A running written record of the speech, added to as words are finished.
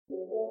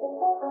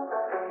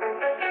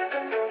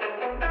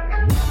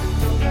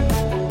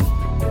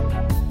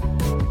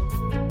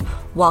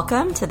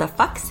Welcome to the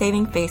Fuck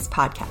Saving Face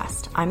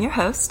podcast. I'm your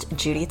host,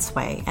 Judy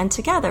Tsui, and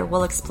together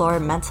we'll explore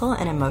mental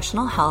and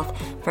emotional health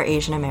for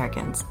Asian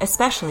Americans,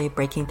 especially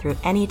breaking through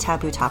any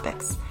taboo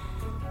topics.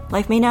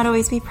 Life may not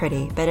always be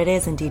pretty, but it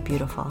is indeed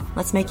beautiful.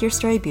 Let's make your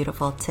story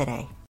beautiful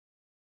today.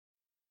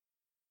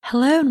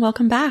 Hello and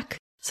welcome back.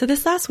 So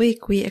this last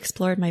week, we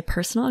explored my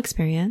personal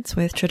experience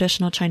with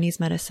traditional Chinese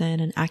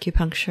medicine and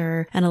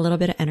acupuncture and a little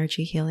bit of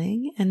energy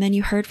healing. And then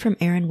you heard from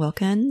Erin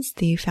Wilkins,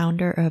 the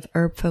founder of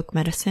Herb Folk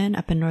Medicine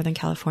up in Northern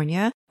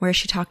California, where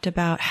she talked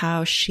about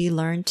how she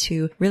learned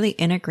to really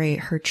integrate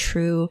her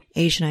true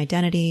Asian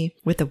identity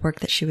with the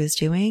work that she was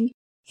doing.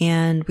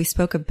 And we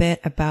spoke a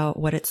bit about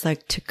what it's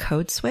like to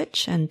code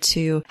switch and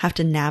to have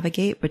to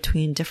navigate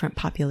between different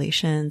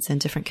populations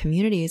and different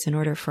communities in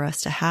order for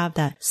us to have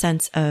that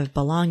sense of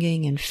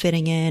belonging and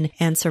fitting in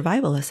and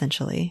survival,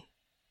 essentially.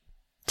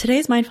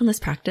 Today's mindfulness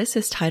practice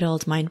is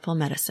titled Mindful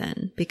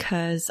Medicine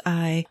because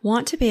I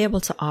want to be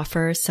able to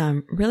offer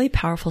some really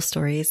powerful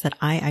stories that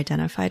I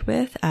identified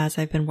with as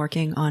I've been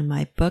working on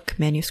my book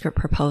manuscript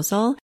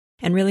proposal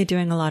and really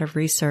doing a lot of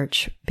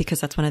research,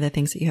 because that's one of the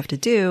things that you have to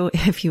do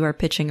if you are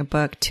pitching a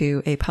book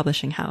to a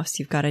publishing house.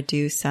 You've got to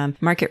do some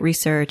market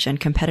research and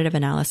competitive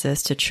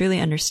analysis to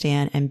truly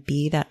understand and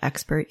be that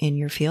expert in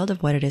your field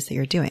of what it is that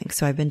you're doing.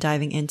 So I've been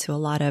diving into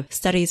a lot of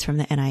studies from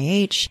the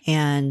NIH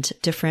and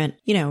different,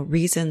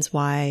 reasons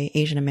why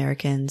Asian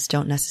Americans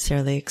don't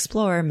necessarily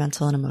explore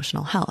mental and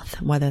emotional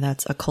health, whether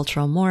that's a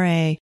cultural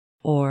mores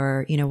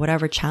or,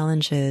 whatever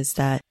challenges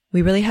that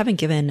we really haven't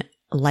given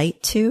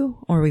light to,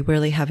 or we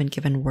really haven't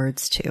given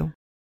words to.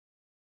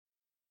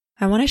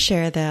 I want to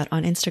share that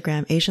on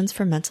Instagram, Asians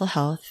for Mental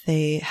Health,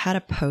 they had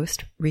a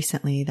post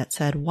recently that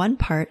said one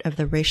part of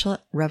the racial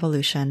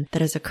revolution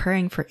that is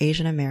occurring for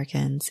Asian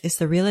Americans is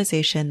the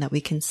realization that we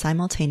can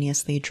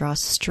simultaneously draw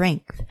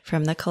strength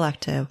from the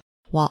collective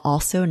while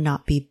also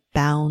not be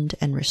bound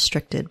and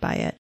restricted by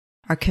it.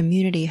 Our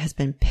community has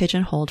been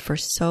pigeonholed for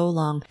so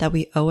long that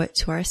we owe it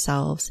to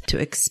ourselves to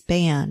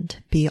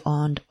expand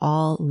beyond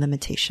all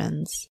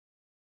limitations.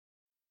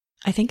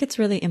 I think it's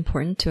really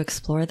important to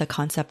explore the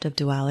concept of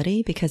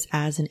duality because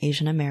as an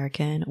Asian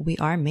American, we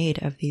are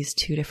made of these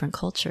two different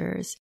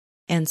cultures.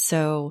 And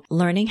so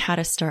learning how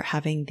to start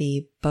having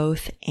the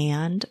both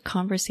and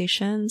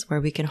conversations where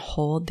we can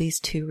hold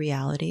these two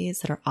realities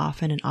that are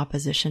often in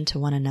opposition to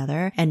one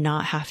another and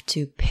not have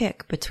to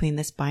pick between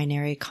this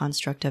binary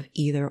construct of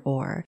either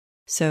or.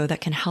 So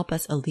that can help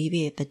us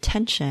alleviate the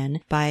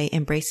tension by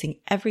embracing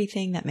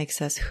everything that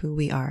makes us who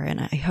we are. And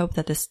I hope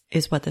that this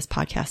is what this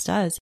podcast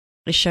does.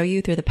 To show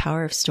you through the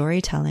power of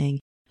storytelling,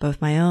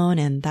 both my own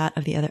and that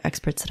of the other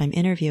experts that I'm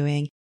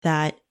interviewing,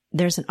 that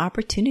there's an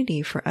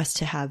opportunity for us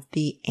to have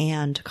the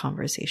and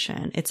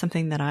conversation. It's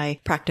something that I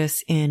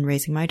practice in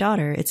raising my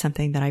daughter. It's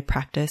something that I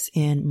practice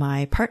in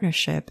my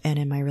partnership and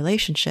in my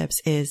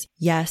relationships is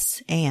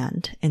yes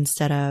and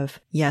instead of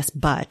yes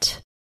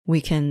but.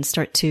 We can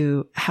start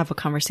to have a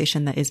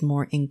conversation that is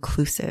more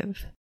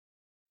inclusive.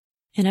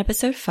 In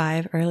episode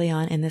 5, early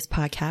on in this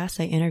podcast,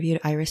 I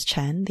interviewed Iris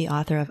Chen, the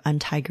author of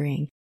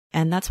Untigering.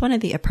 And that's one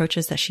of the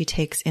approaches that she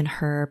takes in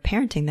her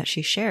parenting that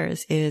she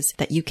shares is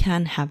that you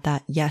can have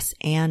that yes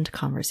and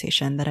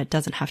conversation, that it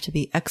doesn't have to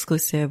be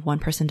exclusive. One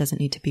person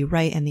doesn't need to be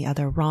right and the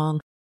other wrong.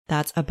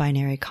 That's a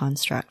binary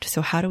construct.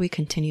 So how do we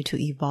continue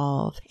to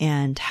evolve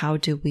and how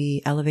do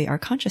we elevate our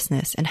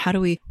consciousness and how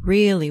do we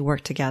really work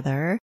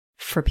together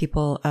for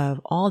people of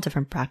all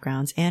different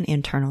backgrounds and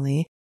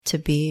internally to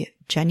be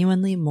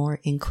genuinely more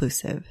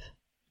inclusive?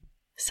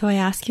 So I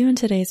ask you in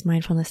today's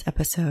mindfulness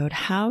episode,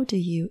 how do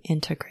you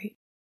integrate?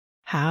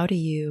 How do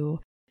you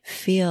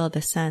feel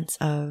the sense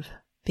of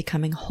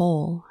becoming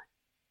whole,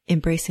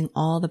 embracing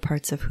all the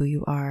parts of who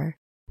you are,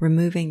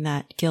 removing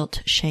that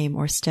guilt, shame,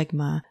 or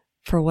stigma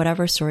for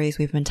whatever stories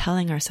we've been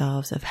telling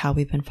ourselves of how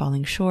we've been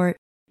falling short,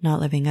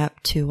 not living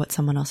up to what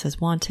someone else has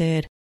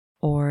wanted,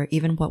 or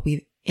even what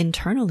we've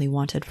internally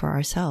wanted for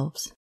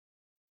ourselves?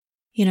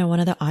 One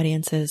of the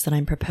audiences that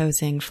I'm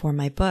proposing for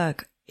my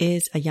book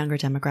is a younger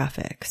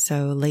demographic,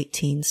 so late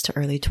teens to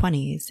early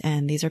 20s.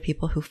 And these are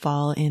people who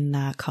fall in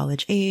that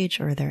college age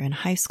or they're in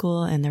high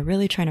school and they're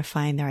really trying to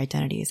find their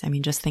identities. I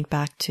mean, just think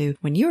back to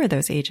when you were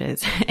those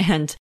ages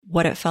and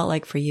what it felt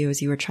like for you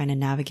as you were trying to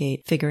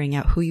navigate figuring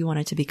out who you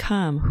wanted to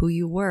become, who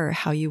you were,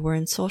 how you were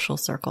in social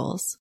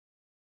circles.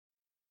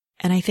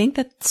 And I think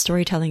that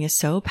storytelling is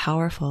so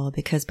powerful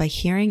because by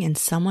hearing in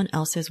someone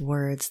else's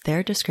words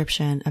their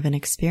description of an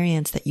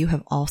experience that you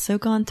have also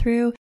gone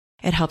through,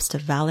 it helps to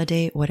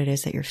validate what it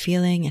is that you're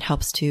feeling. It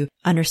helps to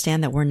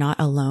understand that we're not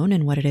alone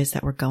in what it is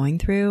that we're going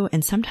through.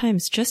 And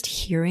sometimes just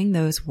hearing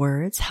those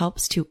words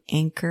helps to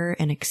anchor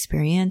an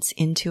experience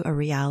into a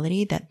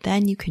reality that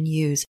then you can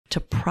use to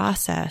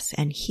process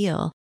and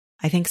heal.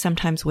 I think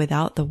sometimes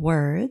without the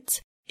words,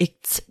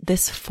 it's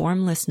this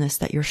formlessness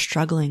that you're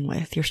struggling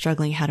with. You're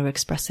struggling how to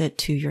express it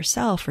to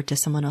yourself or to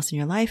someone else in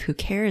your life who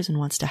cares and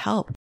wants to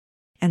help.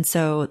 And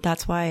so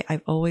that's why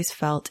I've always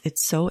felt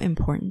it's so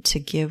important to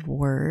give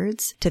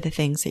words to the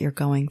things that you're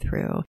going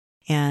through.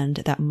 And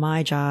that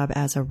my job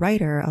as a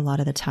writer, a lot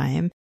of the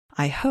time,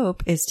 I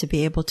hope, is to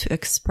be able to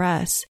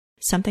express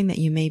something that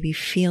you may be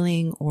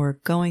feeling or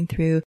going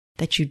through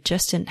that you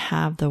just didn't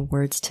have the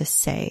words to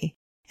say.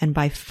 And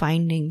by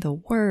finding the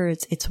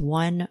words, it's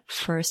one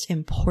first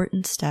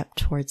important step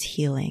towards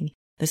healing.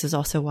 This is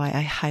also why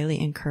I highly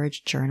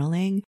encourage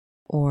journaling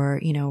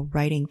or,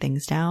 writing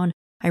things down.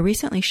 I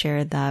recently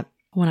shared that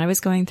when I was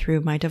going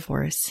through my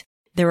divorce,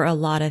 there were a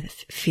lot of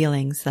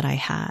feelings that I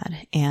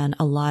had and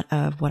a lot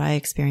of what I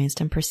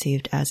experienced and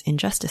perceived as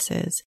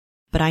injustices.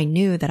 But I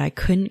knew that I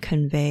couldn't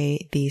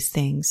convey these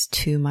things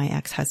to my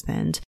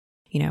ex-husband.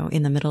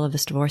 In the middle of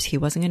this divorce, he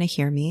wasn't going to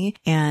hear me,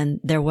 and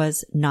there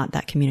was not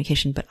that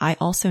communication. But I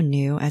also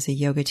knew as a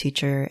yoga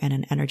teacher and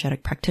an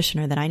energetic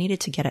practitioner that I needed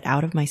to get it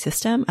out of my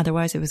system.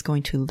 Otherwise, it was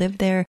going to live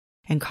there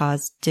and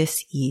cause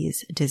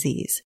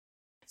disease.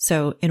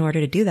 So in order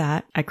to do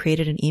that, I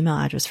created an email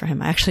address for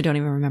him. I actually don't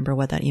even remember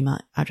what that email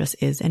address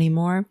is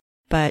anymore.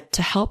 But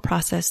to help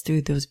process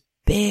through those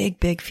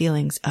big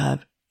feelings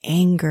of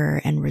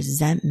anger and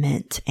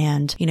resentment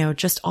and,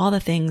 just all the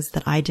things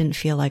that I didn't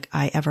feel like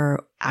I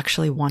ever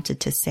actually wanted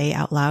to say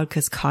out loud,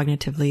 because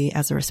cognitively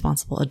as a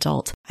responsible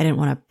adult, I didn't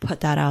want to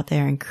put that out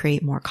there and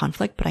create more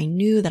conflict, but I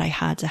knew that I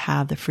had to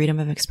have the freedom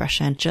of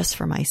expression just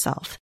for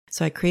myself.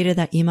 So I created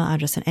that email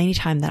address, and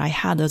anytime that I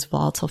had those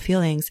volatile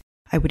feelings,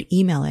 I would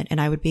email it and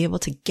I would be able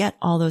to get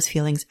all those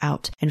feelings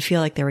out and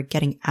feel like they were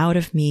getting out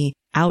of me,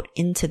 out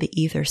into the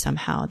ether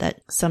somehow,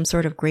 that some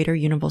sort of greater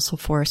universal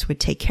force would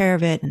take care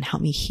of it and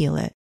help me heal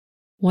it.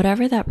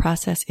 Whatever that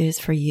process is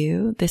for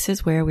you, this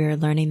is where we are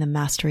learning the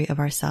mastery of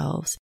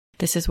ourselves.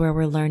 This is where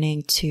we're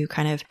learning to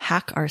kind of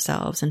hack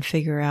ourselves and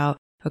figure out,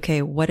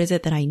 okay, what is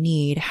it that I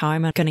need? How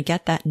am I going to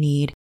get that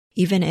need?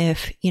 Even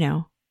if,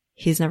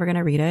 he's never going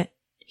to read it.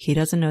 He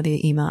doesn't know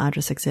the email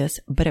address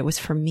exists, but it was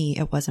for me.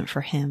 It wasn't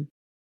for him.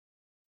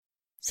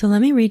 So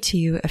let me read to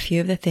you a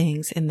few of the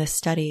things in this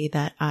study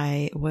that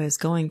I was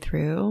going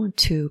through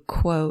to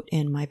quote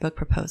in my book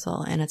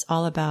proposal. And it's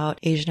all about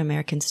Asian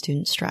American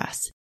student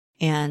stress.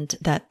 And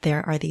that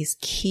there are these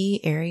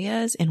key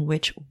areas in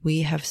which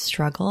we have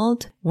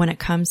struggled when it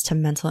comes to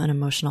mental and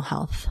emotional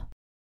health.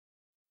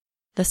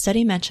 The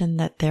study mentioned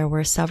that there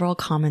were several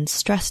common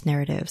stress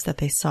narratives that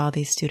they saw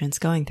these students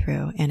going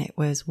through, and it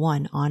was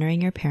 1,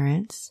 honoring your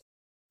parents,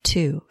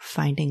 2,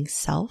 finding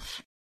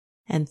self,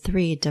 and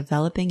 3,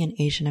 developing an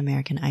Asian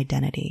American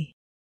identity.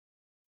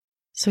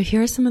 So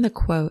here are some of the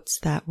quotes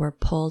that were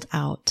pulled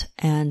out,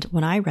 and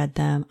when I read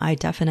them, I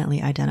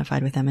definitely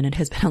identified with them, and it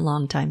has been a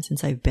long time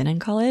since I've been in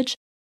college,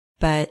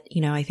 but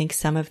I think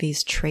some of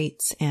these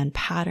traits and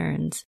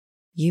patterns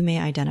you may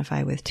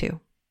identify with too.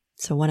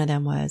 So one of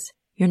them was,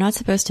 you're not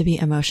supposed to be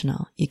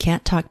emotional. You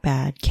can't talk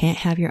bad, can't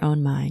have your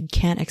own mind,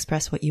 can't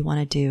express what you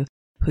want to do,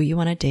 who you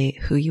want to date,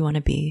 who you want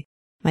to be.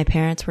 My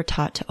parents were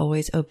taught to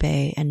always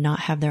obey and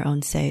not have their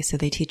own say, so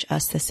they teach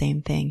us the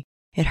same thing.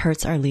 It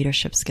hurts our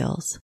leadership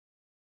skills.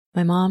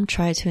 My mom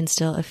tried to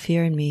instill a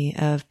fear in me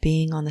of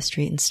being on the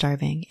street and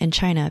starving. In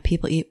China,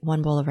 people eat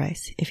one bowl of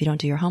rice. If you don't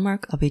do your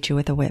homework, I'll beat you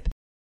with a whip.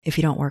 If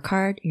you don't work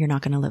hard, you're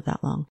not going to live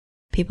that long.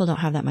 People don't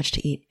have that much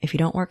to eat. If you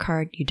don't work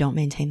hard, you don't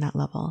maintain that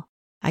level.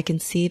 I can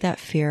see that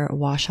fear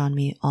wash on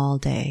me all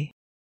day.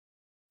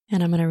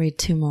 And I'm going to read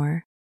 2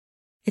 more.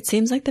 It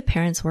seems like the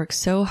parents work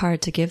so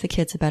hard to give the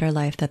kids a better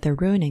life that they're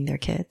ruining their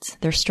kids.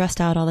 They're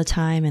stressed out all the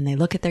time and they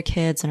look at their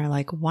kids and are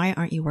like, why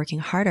aren't you working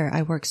harder?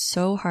 I worked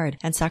so hard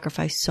and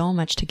sacrificed so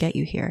much to get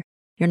you here.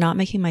 You're not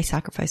making my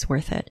sacrifice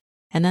worth it.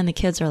 And then the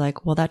kids are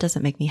like, well, that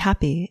doesn't make me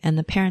happy. And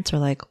the parents are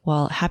like,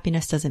 well,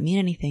 happiness doesn't mean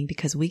anything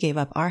because we gave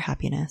up our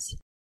happiness.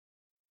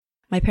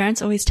 My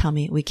parents always tell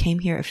me we came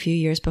here a few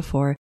years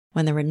before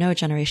when there were no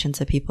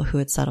generations of people who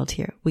had settled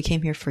here. We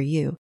came here for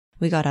you.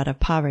 We got out of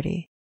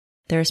poverty.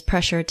 There is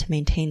pressure to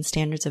maintain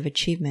standards of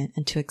achievement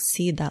and to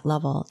exceed that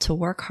level, to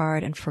work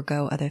hard and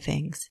forgo other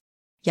things.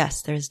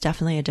 Yes, there is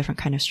definitely a different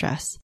kind of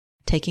stress.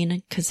 Taking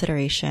into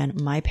consideration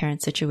my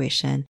parents'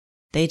 situation,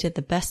 they did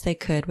the best they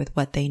could with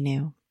what they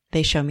knew.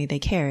 They showed me they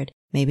cared,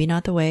 maybe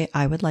not the way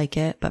I would like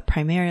it, but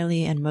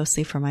primarily and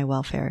mostly for my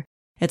welfare.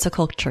 It's a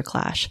culture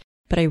clash,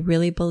 but I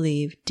really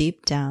believe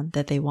deep down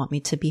that they want me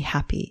to be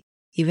happy,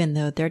 even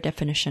though their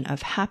definition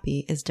of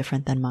happy is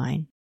different than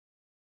mine.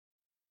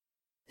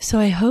 So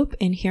I hope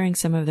in hearing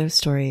some of those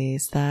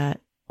stories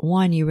that,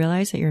 1, you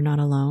realize that you're not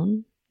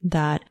alone,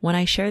 that when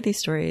I share these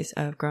stories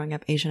of growing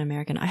up Asian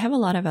American, I have a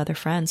lot of other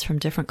friends from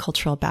different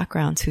cultural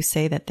backgrounds who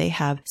say that they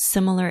have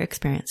similar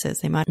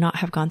experiences. They might not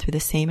have gone through the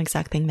same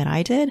exact thing that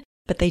I did,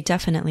 but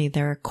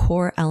there are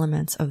core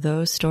elements of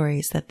those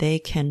stories that they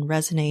can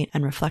resonate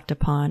and reflect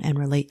upon and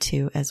relate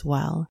to as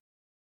well.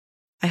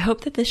 I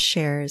hope that this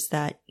shares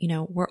that,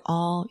 we're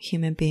all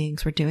human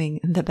beings. We're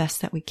doing the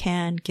best that we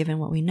can given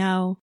what we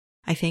know.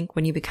 I think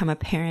when you become a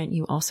parent,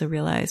 you also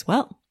realize,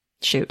 well,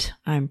 shoot,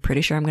 I'm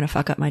pretty sure I'm going to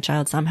fuck up my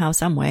child somehow,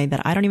 some way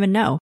that I don't even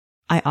know.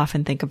 I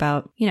often think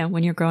about,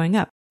 when you're growing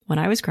up. When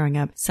I was growing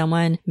up,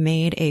 someone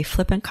made a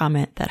flippant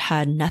comment that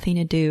had nothing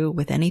to do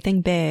with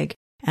anything big,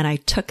 And I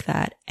took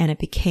that and it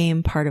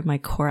became part of my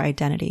core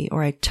identity,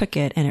 or I took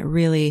it and it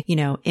really,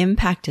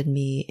 impacted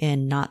me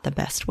in not the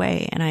best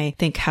way. And I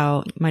think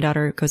how my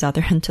daughter goes out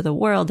there into the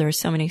world, there are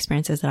so many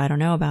experiences that I don't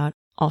know about.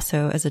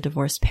 Also, as a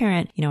divorced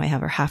parent, I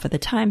have her half of the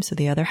time. So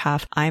the other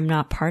half, I'm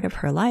not part of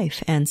her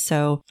life. And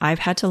so I've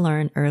had to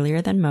learn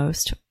earlier than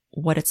most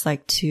what it's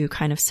like to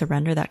kind of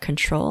surrender that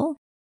control.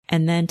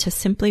 And then to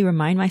simply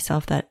remind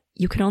myself that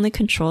you can only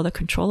control the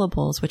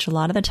controllables, which a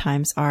lot of the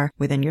times are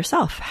within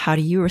yourself. How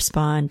do you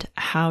respond?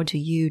 How do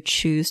you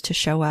choose to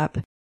show up?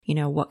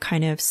 What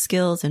kind of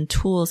skills and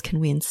tools can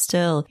we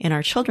instill in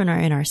our children or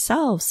in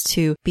ourselves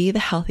to be the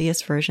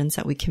healthiest versions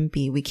that we can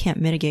be? We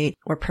can't mitigate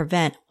or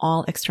prevent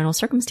all external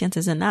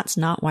circumstances, and that's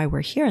not why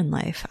we're here in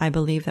life. I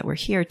believe that we're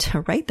here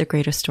to write the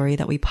greatest story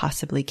that we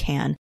possibly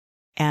can.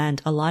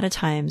 And a lot of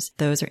times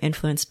those are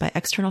influenced by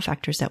external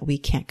factors that we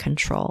can't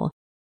control.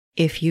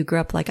 If you grew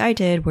up like I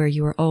did, where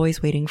you were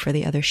always waiting for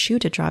the other shoe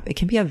to drop, it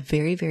can be a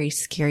very, very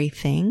scary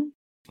thing.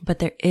 But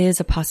there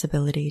is a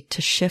possibility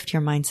to shift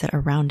your mindset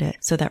around it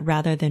so that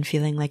rather than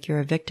feeling like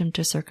you're a victim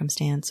to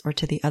circumstance or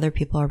to the other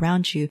people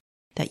around you,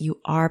 that you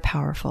are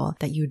powerful,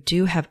 that you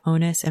do have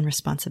onus and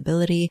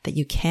responsibility, that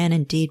you can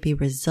indeed be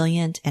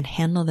resilient and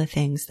handle the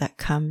things that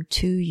come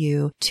to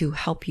you to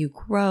help you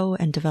grow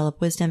and develop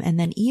wisdom and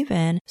then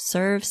even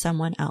serve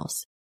someone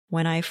else.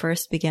 When I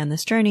first began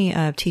this journey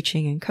of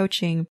teaching and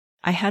coaching,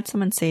 I had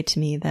someone say to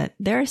me that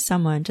there is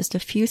someone just a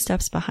few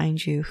steps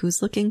behind you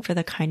who's looking for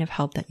the kind of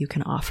help that you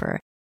can offer.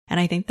 And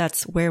I think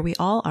that's where we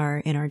all are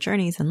in our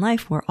journeys in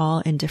life. We're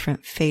all in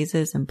different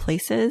phases and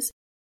places,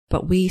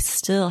 but we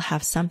still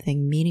have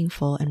something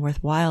meaningful and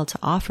worthwhile to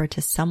offer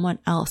to someone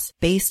else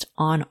based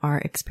on our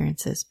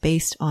experiences,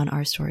 based on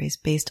our stories,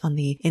 based on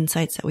the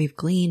insights that we've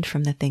gleaned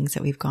from the things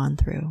that we've gone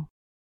through.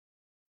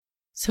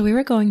 So we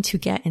were going to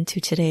get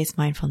into today's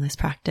mindfulness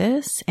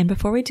practice. And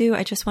before we do,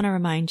 I just want to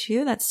remind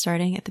you that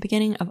starting at the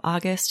beginning of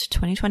August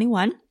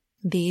 2021,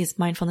 these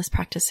mindfulness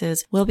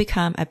practices will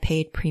become a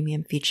paid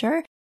premium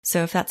feature.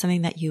 So if that's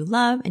something that you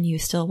love and you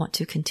still want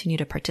to continue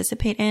to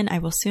participate in, I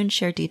will soon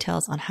share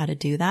details on how to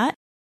do that.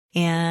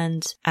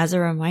 And as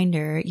a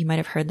reminder, you might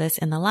have heard this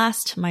in the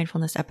last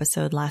mindfulness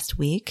episode last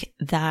week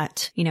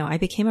that, I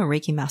became a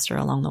Reiki master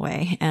along the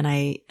way. And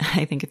I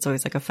think it's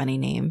always like a funny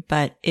name,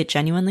 but it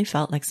genuinely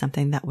felt like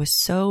something that was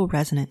so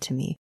resonant to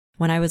me.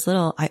 When I was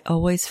little, I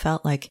always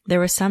felt like there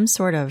was some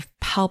sort of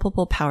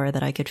palpable power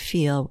that I could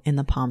feel in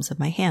the palms of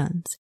my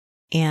hands.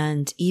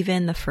 And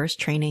even the first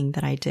training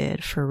that I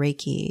did for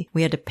Reiki,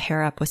 we had to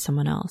pair up with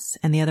someone else.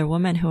 And the other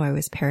woman who I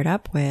was paired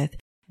up with,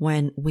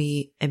 when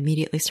we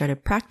immediately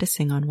started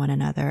practicing on one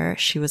another,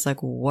 she was like,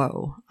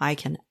 whoa, I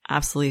can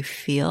absolutely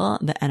feel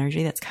the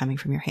energy that's coming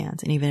from your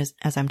hands. And even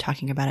as I'm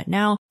talking about it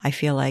now, I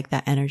feel like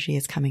that energy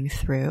is coming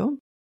through.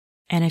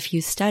 And if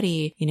you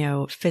study,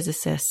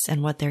 physicists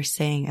and what they're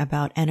saying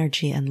about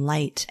energy and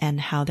light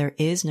and how there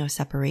is no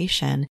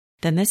separation,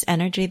 then this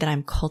energy that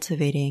I'm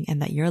cultivating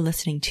and that you're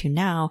listening to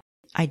now,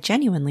 I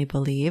genuinely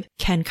believe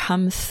can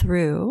come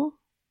through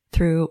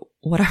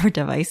whatever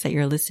device that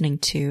you're listening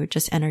to.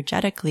 Just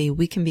energetically,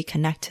 we can be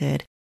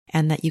connected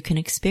and that you can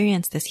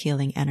experience this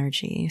healing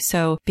energy.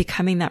 So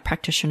becoming that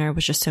practitioner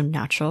was just so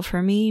natural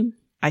for me.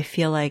 I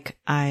feel like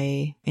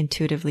I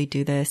intuitively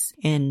do this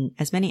in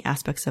as many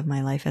aspects of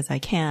my life as I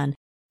can.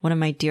 One of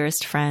my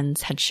dearest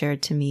friends had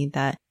shared to me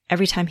that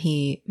every time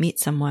he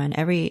meets someone,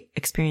 every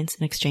experience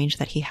and exchange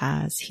that he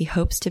has, he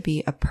hopes to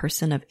be a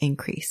person of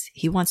increase.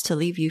 He wants to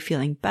leave you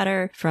feeling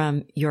better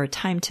from your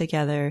time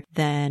together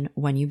than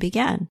when you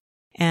began.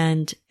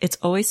 And it's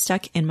always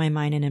stuck in my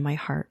mind and in my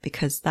heart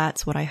because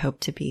that's what I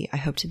hope to be. I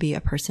hope to be a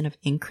person of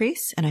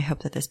increase, and I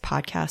hope that this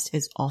podcast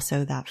is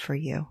also that for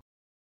you.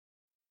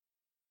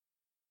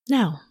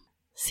 Now,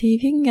 see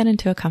if you can get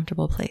into a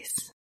comfortable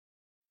place.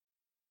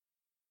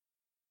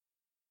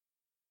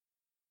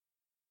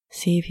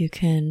 See if you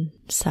can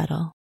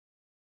settle.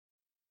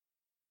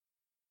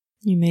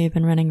 You may have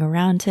been running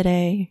around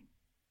today.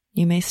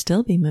 You may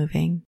still be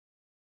moving.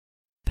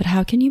 But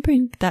how can you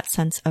bring that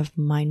sense of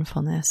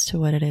mindfulness to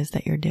what it is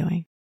that you're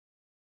doing?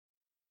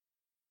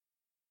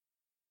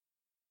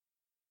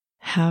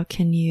 How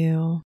can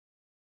you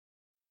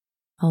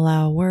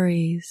allow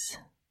worries,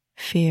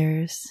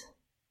 fears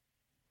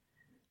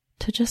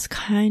to just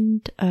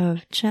kind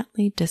of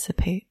gently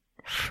dissipate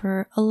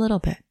for a little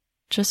bit,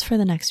 just for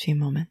the next few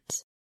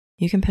moments?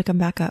 You can pick them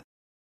back up.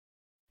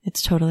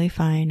 It's totally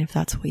fine if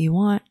that's what you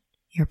want.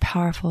 You're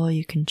powerful,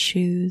 you can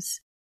choose.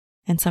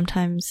 And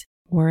sometimes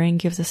worrying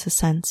gives us a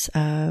sense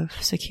of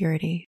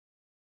security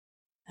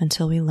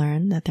until we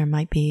learn that there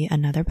might be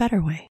another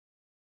better way.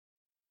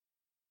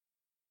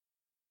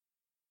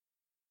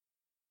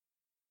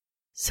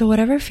 So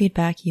whatever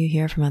feedback you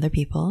hear from other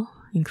people,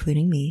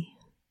 including me,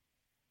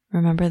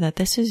 remember that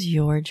this is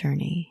your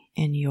journey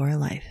in your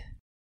life.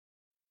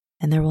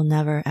 And there will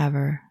never,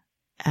 ever,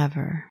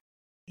 ever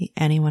be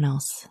anyone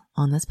else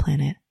on this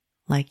planet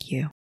like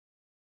you.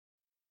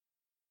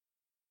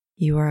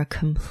 You are a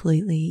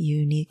completely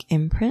unique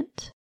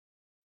imprint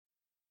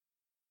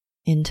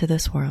into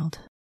this world.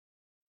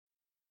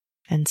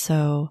 And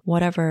so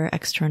whatever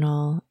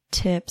external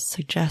tips,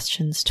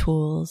 suggestions,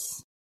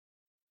 tools.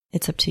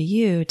 It's up to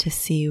you to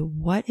see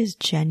what is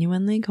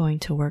genuinely going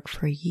to work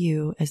for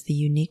you as the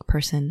unique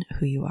person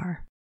who you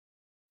are.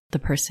 The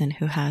person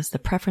who has the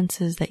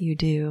preferences that you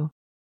do,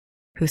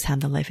 who's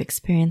had the life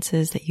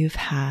experiences that you've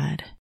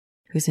had,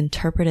 who's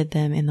interpreted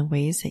them in the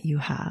ways that you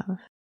have.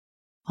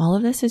 All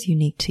of this is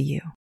unique to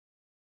you.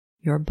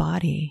 Your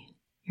body,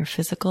 your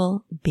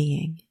physical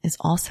being, is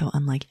also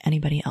unlike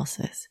anybody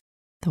else's.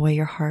 The way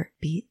your heart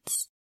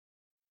beats,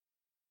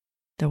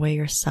 the way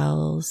your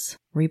cells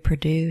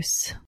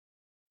reproduce,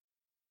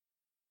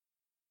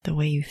 the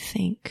way you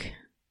think,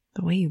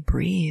 the way you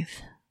breathe,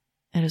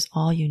 it is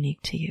all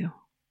unique to you.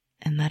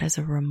 And that is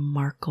a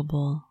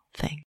remarkable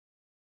thing.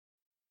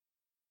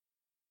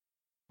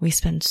 We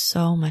spend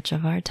so much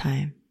of our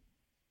time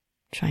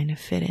trying to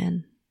fit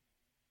in,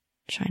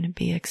 trying to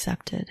be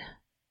accepted,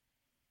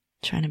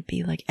 trying to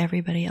be like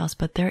everybody else,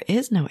 but there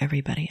is no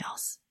everybody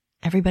else.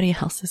 Everybody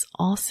else is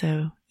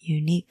also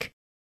unique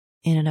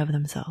in and of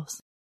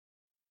themselves.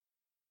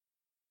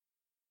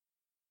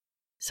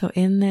 So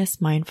in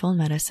this mindful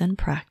medicine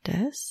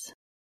practice,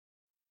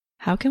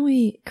 how can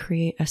we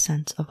create a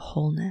sense of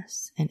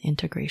wholeness and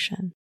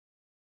integration?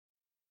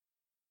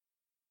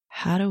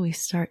 How do we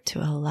start to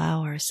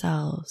allow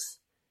ourselves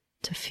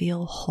to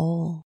feel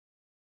whole?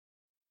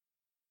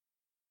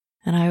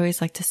 And I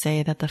always like to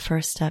say that the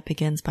first step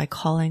begins by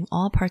calling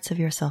all parts of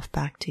yourself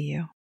back to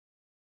you.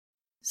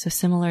 So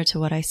similar to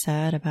what I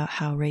said about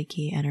how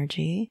Reiki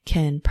energy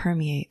can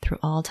permeate through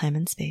all time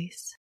and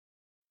space.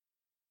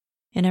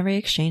 In every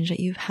exchange that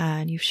you've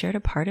had, you've shared a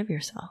part of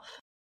yourself.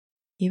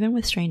 Even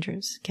with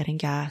strangers, getting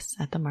gas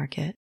at the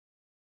market.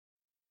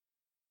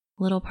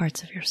 Little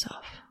parts of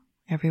yourself,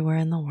 everywhere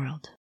in the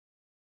world.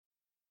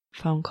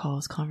 Phone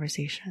calls,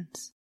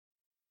 conversations.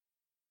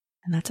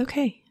 And that's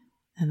okay.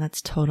 And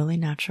that's totally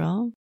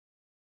natural.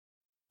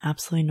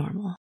 Absolutely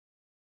normal.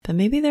 But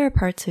maybe there are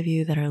parts of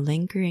you that are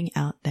lingering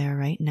out there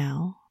right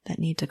now that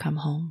need to come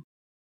home.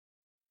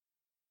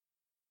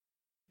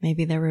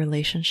 Maybe there were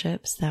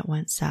relationships that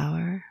went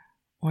sour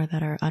or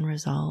that are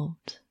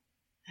unresolved,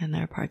 and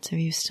there are parts of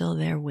you still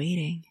there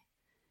waiting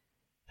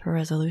for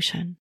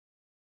resolution,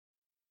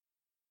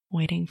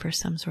 waiting for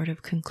some sort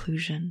of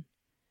conclusion.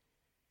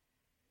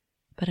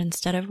 But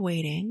instead of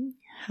waiting,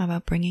 how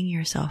about bringing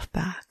yourself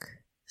back?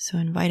 So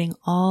inviting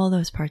all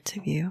those parts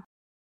of you,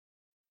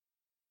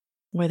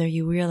 whether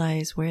you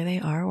realize where they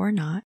are or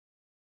not,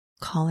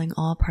 calling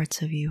all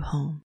parts of you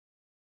home,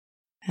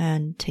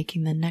 and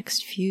taking the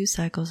next few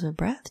cycles of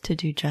breath to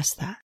do just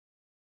that.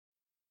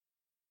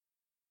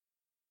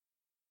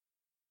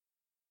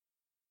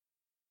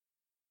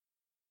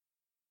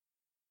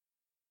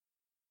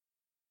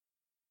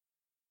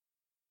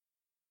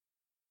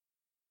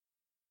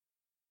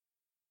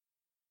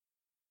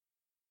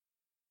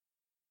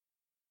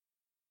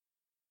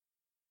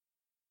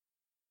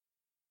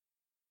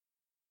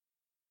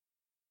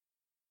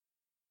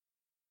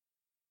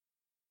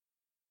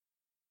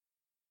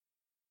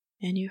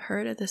 And you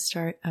heard at the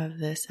start of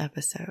this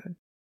episode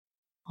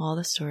all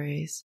the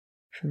stories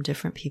from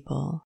different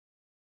people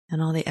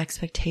and all the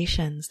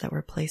expectations that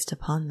were placed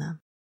upon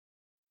them.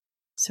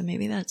 So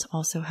maybe that's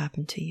also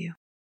happened to you.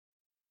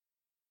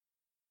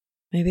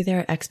 Maybe there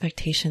are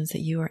expectations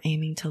that you are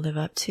aiming to live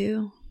up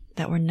to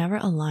that were never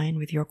aligned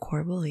with your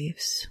core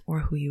beliefs or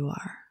who you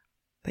are,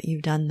 but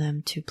you've done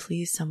them to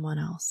please someone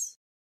else,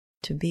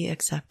 to be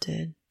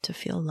accepted, to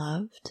feel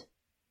loved.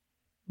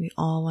 We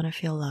all want to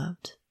feel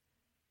loved.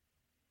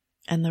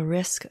 And the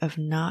risk of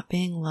not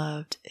being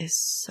loved is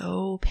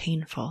so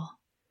painful,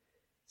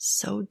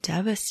 so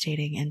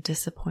devastating and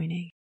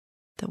disappointing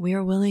that we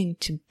are willing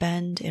to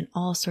bend in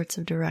all sorts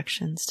of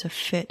directions to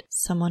fit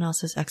someone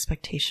else's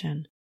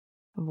expectation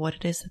of what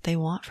it is that they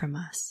want from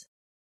us.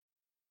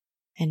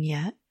 And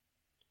yet,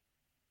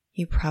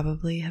 you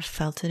probably have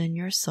felt it in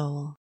your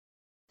soul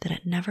that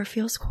it never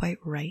feels quite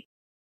right.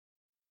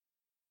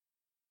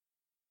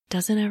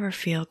 Doesn't ever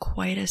feel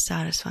quite as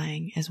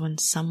satisfying as when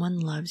someone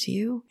loves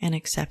you and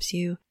accepts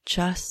you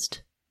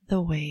just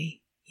the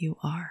way you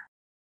are,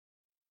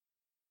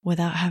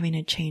 without having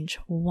to change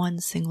one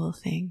single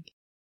thing,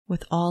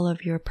 with all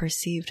of your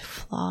perceived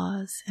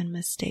flaws and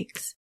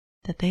mistakes,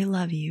 that they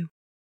love you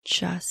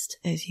just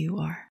as you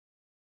are.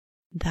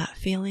 That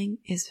feeling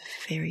is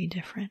very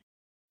different.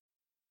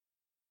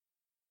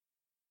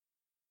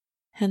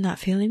 And that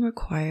feeling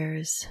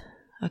requires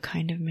a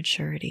kind of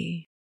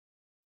maturity.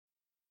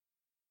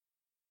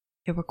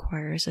 It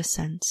requires a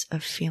sense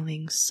of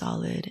feeling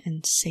solid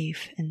and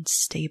safe and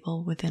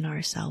stable within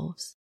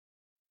ourselves.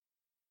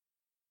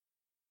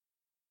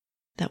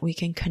 That we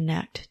can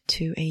connect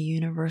to a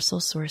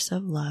universal source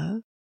of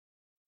love,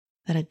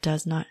 that it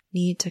does not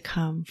need to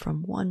come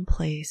from one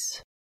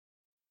place,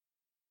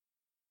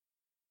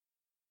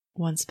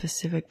 one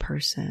specific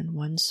person,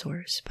 one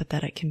source, but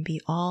that it can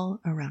be all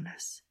around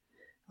us,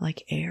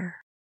 like air.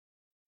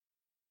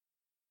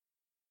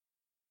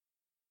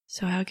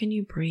 So how can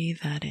you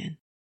breathe that in?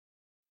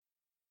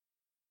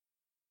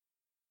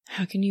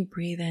 How can you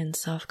breathe in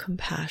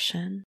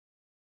self-compassion,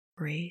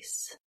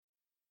 grace,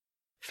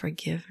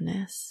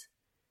 forgiveness,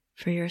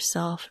 for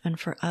yourself and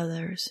for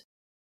others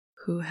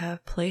who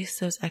have placed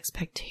those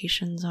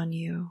expectations on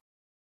you,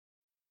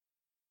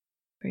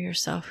 for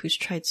yourself who's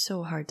tried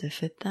so hard to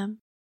fit them.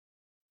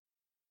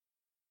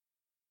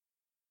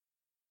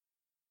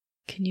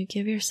 Can you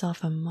give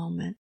yourself a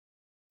moment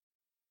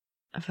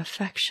of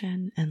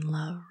affection and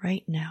love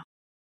right now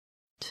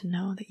to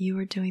know that you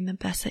were doing the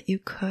best that you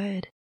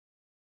could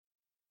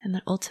and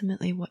that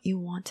ultimately what you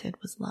wanted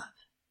was love?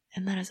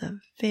 And that is a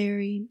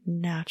very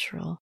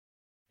natural,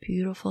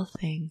 beautiful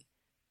thing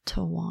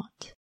to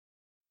want.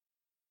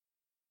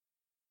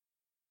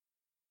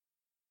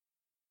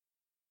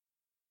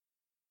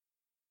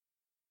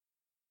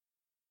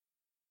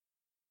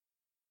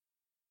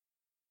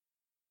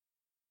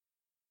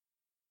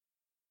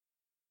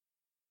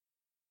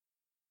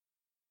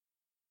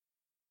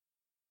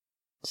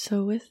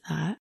 So with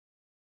that,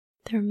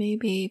 there may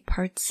be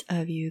parts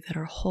of you that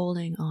are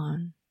holding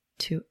on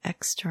to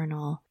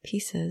external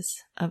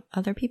pieces of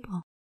other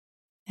people.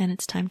 And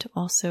it's time to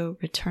also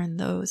return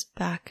those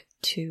back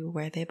to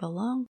where they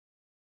belong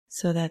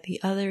so that the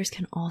others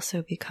can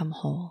also become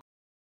whole.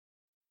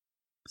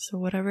 So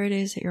whatever it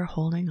is that you're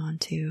holding on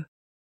to,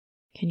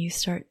 can you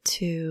start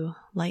to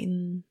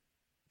lighten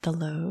the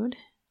load,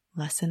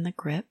 lessen the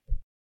grip,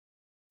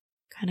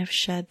 kind of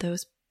shed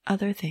those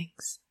other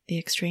things, the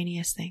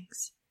extraneous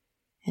things,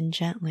 and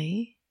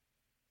gently,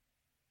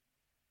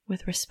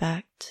 with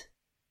respect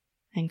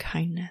and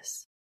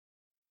kindness,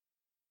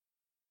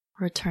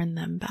 return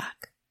them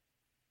back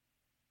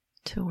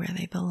to where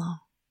they belong,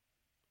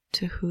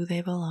 to who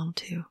they belong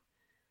to,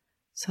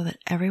 so that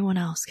everyone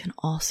else can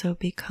also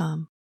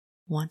become,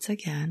 once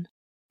again,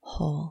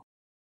 whole.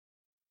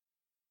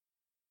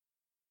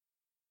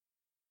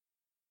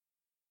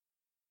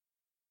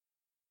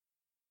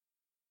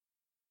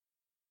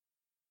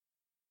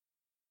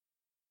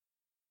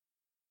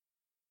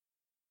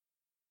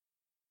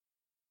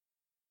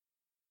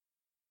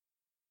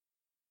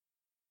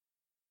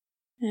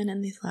 And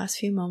in these last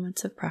few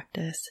moments of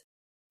practice,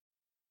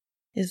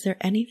 is there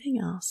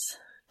anything else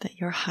that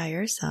your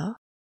higher self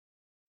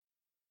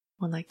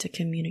would like to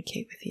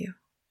communicate with you?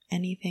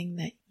 Anything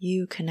that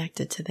you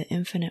connected to the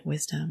infinite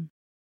wisdom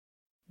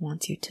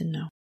wants you to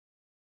know?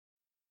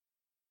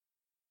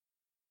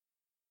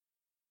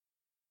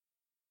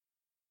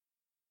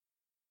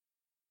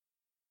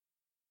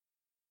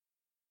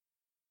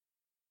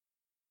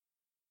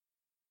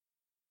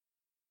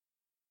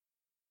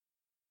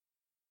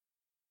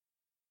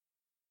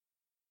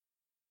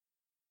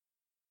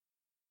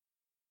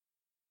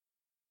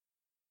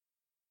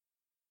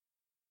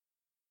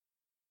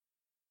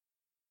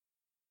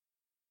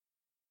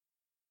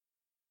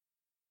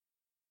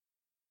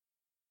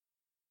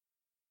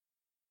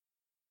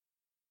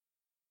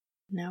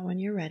 Now when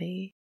you're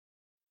ready,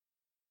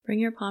 bring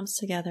your palms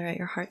together at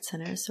your heart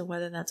center. So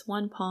whether that's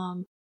one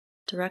palm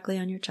directly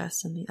on your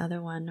chest and the other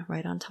one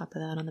right on top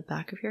of that on the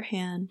back of your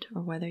hand,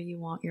 or whether you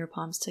want your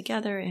palms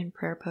together in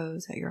prayer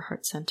pose at your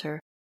heart center,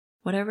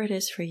 whatever it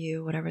is for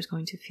you, whatever is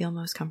going to feel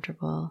most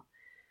comfortable,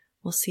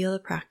 will seal the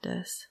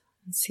practice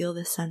and seal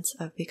the sense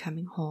of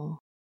becoming whole.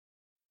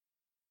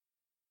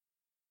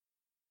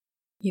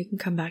 You can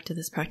come back to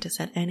this practice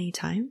at any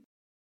time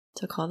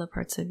to call the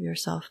parts of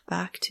yourself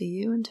back to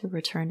you and to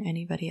return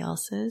anybody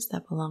else's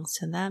that belongs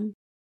to them.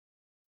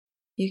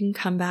 You can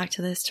come back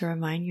to this to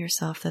remind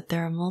yourself that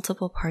there are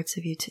multiple parts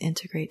of you to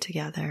integrate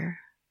together,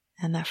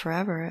 and that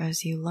forever,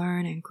 as you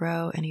learn and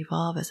grow and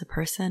evolve as a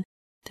person,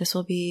 this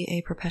will be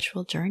a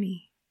perpetual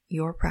journey,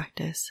 your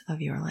practice of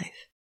your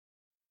life.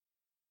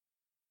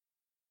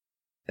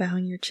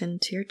 Bowing your chin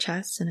to your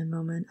chest in a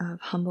moment of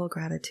humble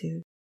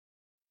gratitude.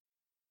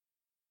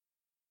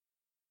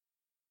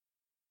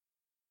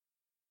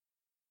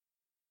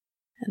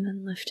 And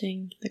then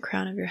lifting the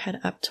crown of your head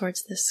up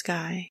towards the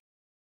sky,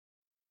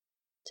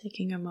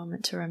 taking a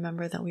moment to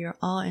remember that we are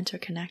all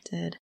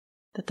interconnected,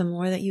 that the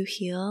more that you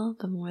heal,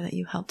 the more that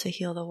you help to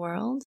heal the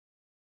world.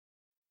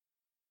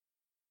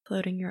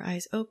 Floating your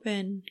eyes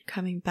open,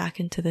 coming back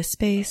into the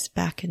space,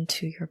 back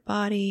into your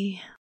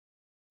body.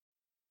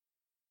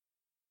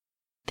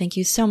 Thank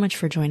you so much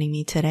for joining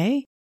me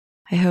today.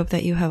 I hope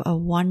that you have a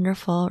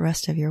wonderful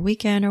rest of your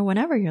weekend, or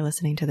whenever you're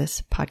listening to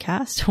this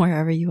podcast,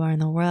 wherever you are in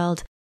the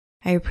world.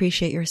 I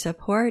appreciate your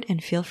support,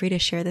 and feel free to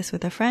share this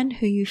with a friend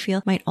who you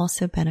feel might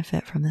also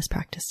benefit from this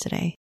practice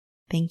today.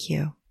 Thank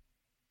you.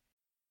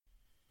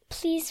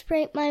 Please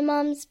rate my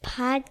mom's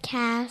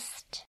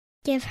podcast.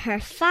 Give her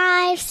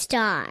 5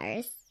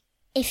 stars.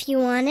 If you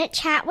want to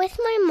chat with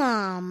my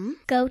mom,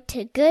 go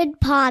to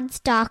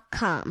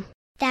goodpods.com.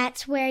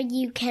 That's where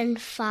you can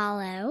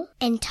follow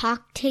and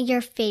talk to your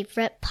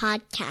favorite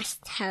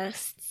podcast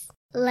hosts,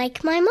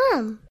 like my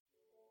mom.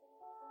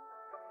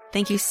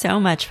 Thank you so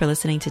much for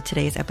listening to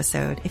today's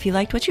episode. If you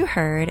liked what you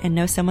heard and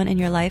know someone in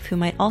your life who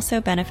might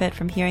also benefit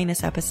from hearing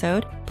this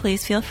episode,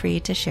 please feel free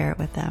to share it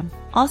with them.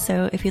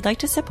 Also, if you'd like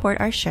to support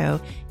our show,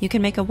 you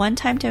can make a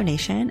one-time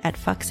donation at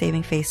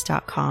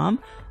fucksavingface.com,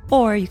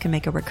 or you can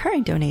make a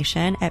recurring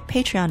donation at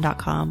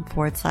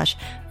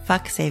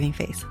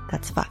patreon.com/fucksavingface.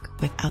 That's fuck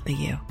without the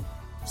U.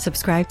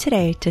 Subscribe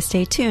today to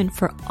stay tuned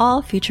for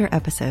all future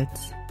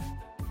episodes.